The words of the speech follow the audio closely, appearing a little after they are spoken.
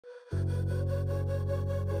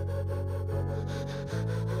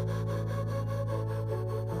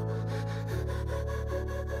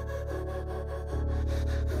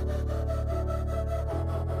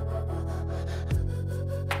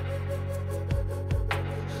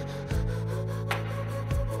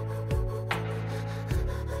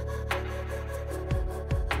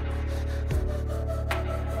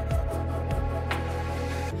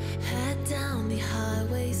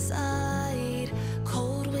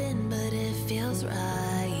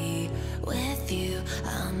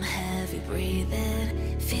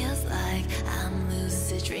breathing. Feels like I'm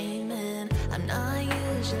lucid dreaming. I'm not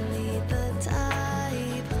usually the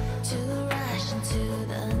type to rush into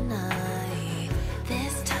the night.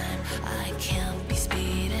 This time I can't be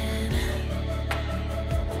speeding.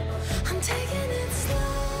 I'm taking it slow,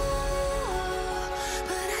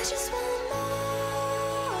 but I just want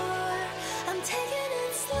more. I'm taking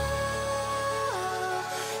it slow,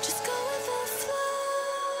 just go with the flow.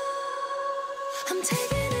 I'm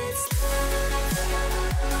taking it slow,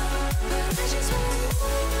 but I just want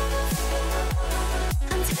more.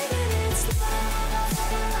 I'm taking it slow,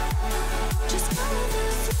 just go with the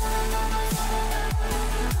flow.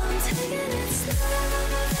 I'm taking it slow,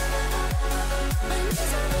 my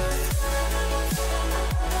knees on the floor.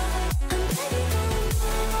 I'm begging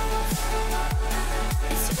for more.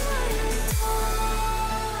 It's you I adore.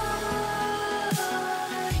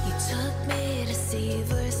 You took me to see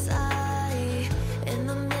Versailles in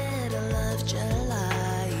the middle of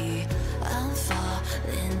July. I'm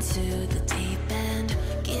falling to the deep end,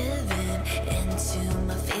 giving into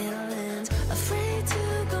my feelings, afraid to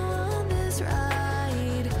go on this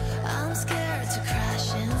ride. I'm scared to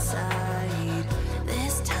crash inside.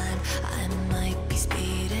 This time I might be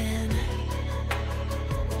speeding.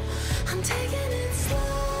 I'm taking it slow,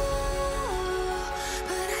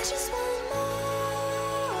 but I just want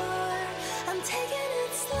more. I'm taking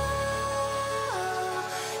it slow,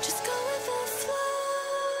 just go with the flow.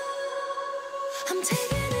 I'm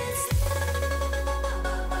taking it slow,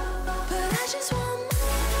 but I just want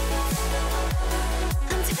more.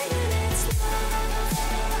 I'm taking it slow,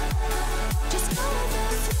 just go with the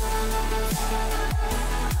flow.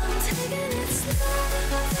 I'm taking it slow,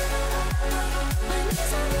 my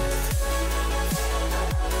knees on the floor.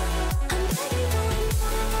 I'm begging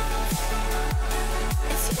for more.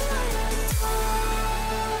 It's you I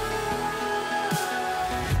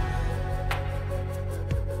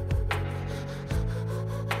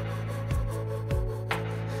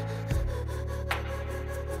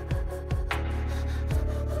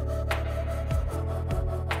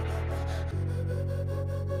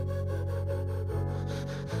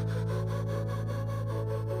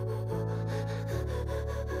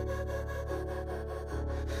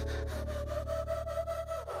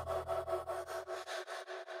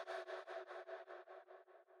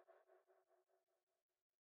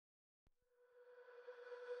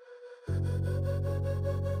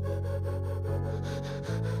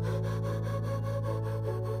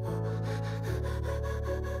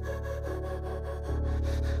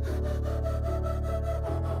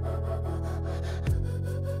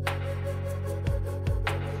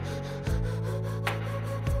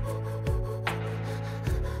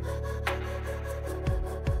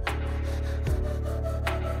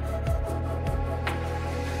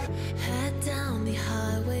head down the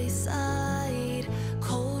highway side.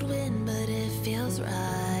 Cold wind, but it feels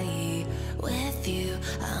right. With you,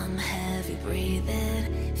 I'm heavy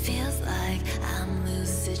breathing. Feels like I'm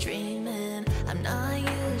lucid dreaming. I'm not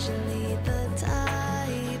usually the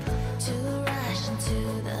type to rush into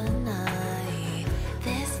the night.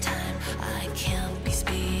 This time I can't be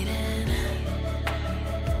speeding.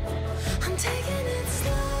 I'm taking it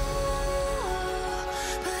slow,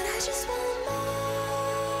 but I just want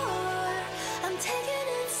more. I'm taking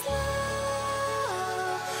it slow,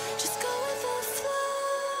 just go with the flow.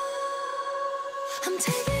 I'm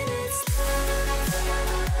taking it slow,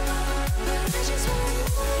 but I just want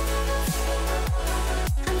more.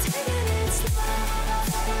 I'm taking it slow,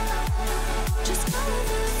 just go with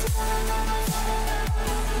the flow.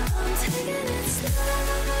 I'm taking it slow,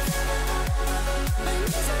 my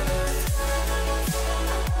knees on the floor.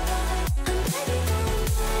 I'm begging for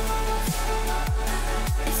more.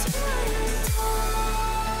 It's you I adore.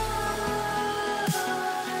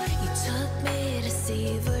 You took me to see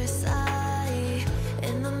Versailles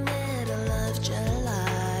in the middle of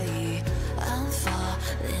July. I'm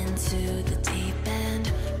falling to the deep end,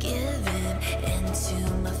 giving into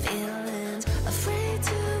my feelings, afraid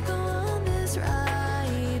to go on this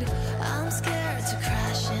ride. I'm scared to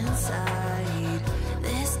crash inside.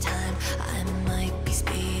 This time I might be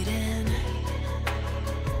speeding.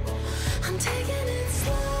 I'm taking it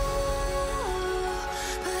slow,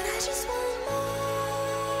 but I just want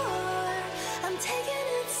more. I'm taking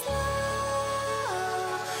it slow,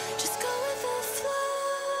 just go with the flow.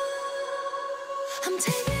 I'm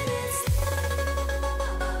taking it slow,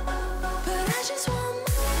 but I just want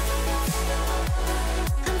more.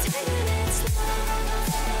 I'm taking it slow,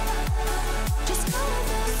 just go with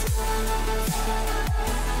the flow.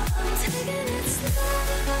 I'm taking it slow,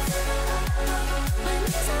 my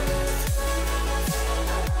knees on the floor.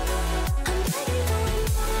 I'm begging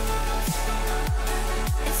for more.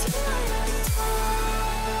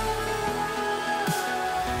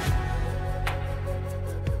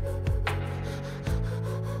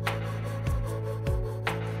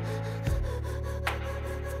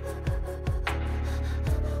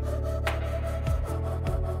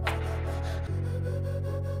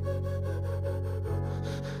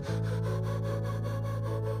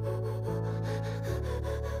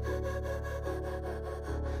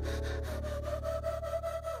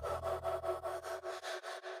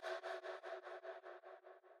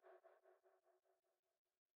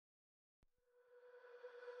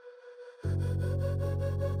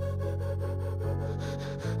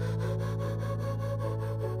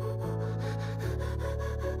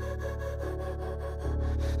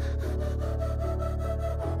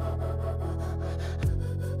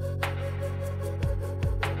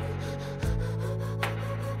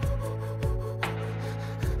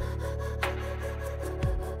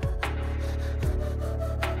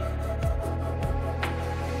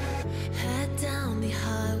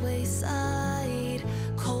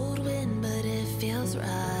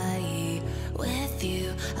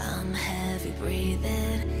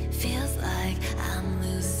 breathing. Feels like I'm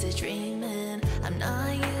lucid dreaming. I'm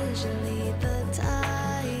not usually the type